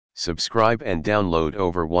Subscribe and download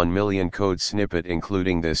over 1 million code snippet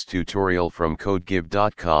including this tutorial from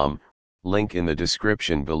codegive.com, link in the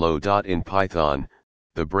description below. In Python,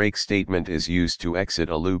 the break statement is used to exit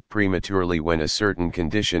a loop prematurely when a certain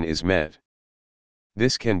condition is met.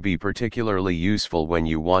 This can be particularly useful when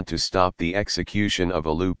you want to stop the execution of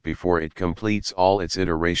a loop before it completes all its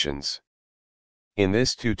iterations. In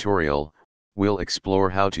this tutorial, we'll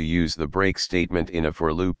explore how to use the break statement in a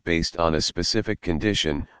for loop based on a specific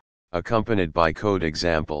condition, accompanied by code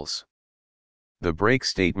examples. The break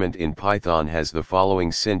statement in Python has the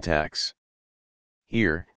following syntax.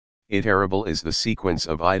 Here, iterable is the sequence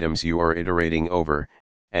of items you are iterating over,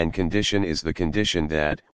 and condition is the condition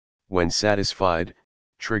that, when satisfied,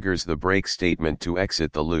 triggers the break statement to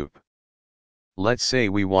exit the loop. Let's say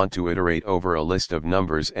we want to iterate over a list of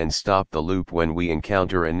numbers and stop the loop when we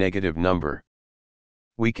encounter a negative number.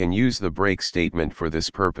 We can use the break statement for this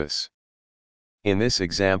purpose. In this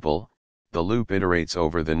example, the loop iterates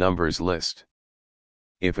over the numbers list.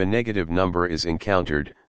 If a negative number is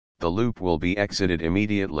encountered, the loop will be exited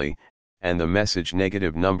immediately, and the message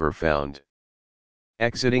negative number found.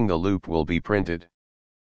 Exiting the loop will be printed.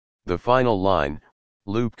 The final line,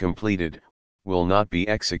 loop completed, will not be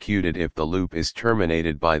executed if the loop is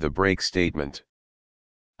terminated by the break statement.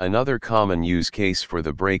 Another common use case for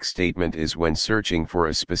the break statement is when searching for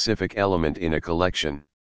a specific element in a collection.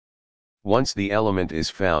 Once the element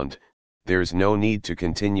is found, there's no need to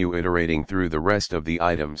continue iterating through the rest of the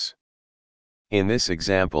items. In this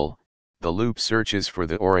example, the loop searches for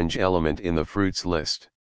the orange element in the fruits list.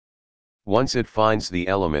 Once it finds the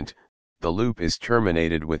element, the loop is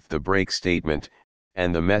terminated with the break statement,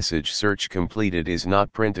 and the message search completed is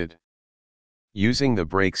not printed. Using the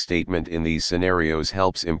break statement in these scenarios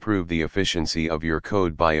helps improve the efficiency of your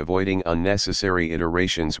code by avoiding unnecessary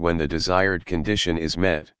iterations when the desired condition is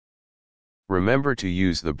met. Remember to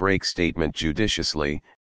use the break statement judiciously,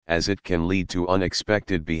 as it can lead to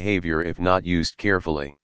unexpected behavior if not used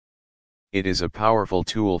carefully. It is a powerful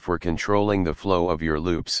tool for controlling the flow of your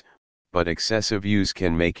loops, but excessive use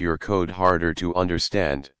can make your code harder to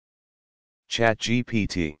understand.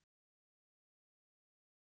 ChatGPT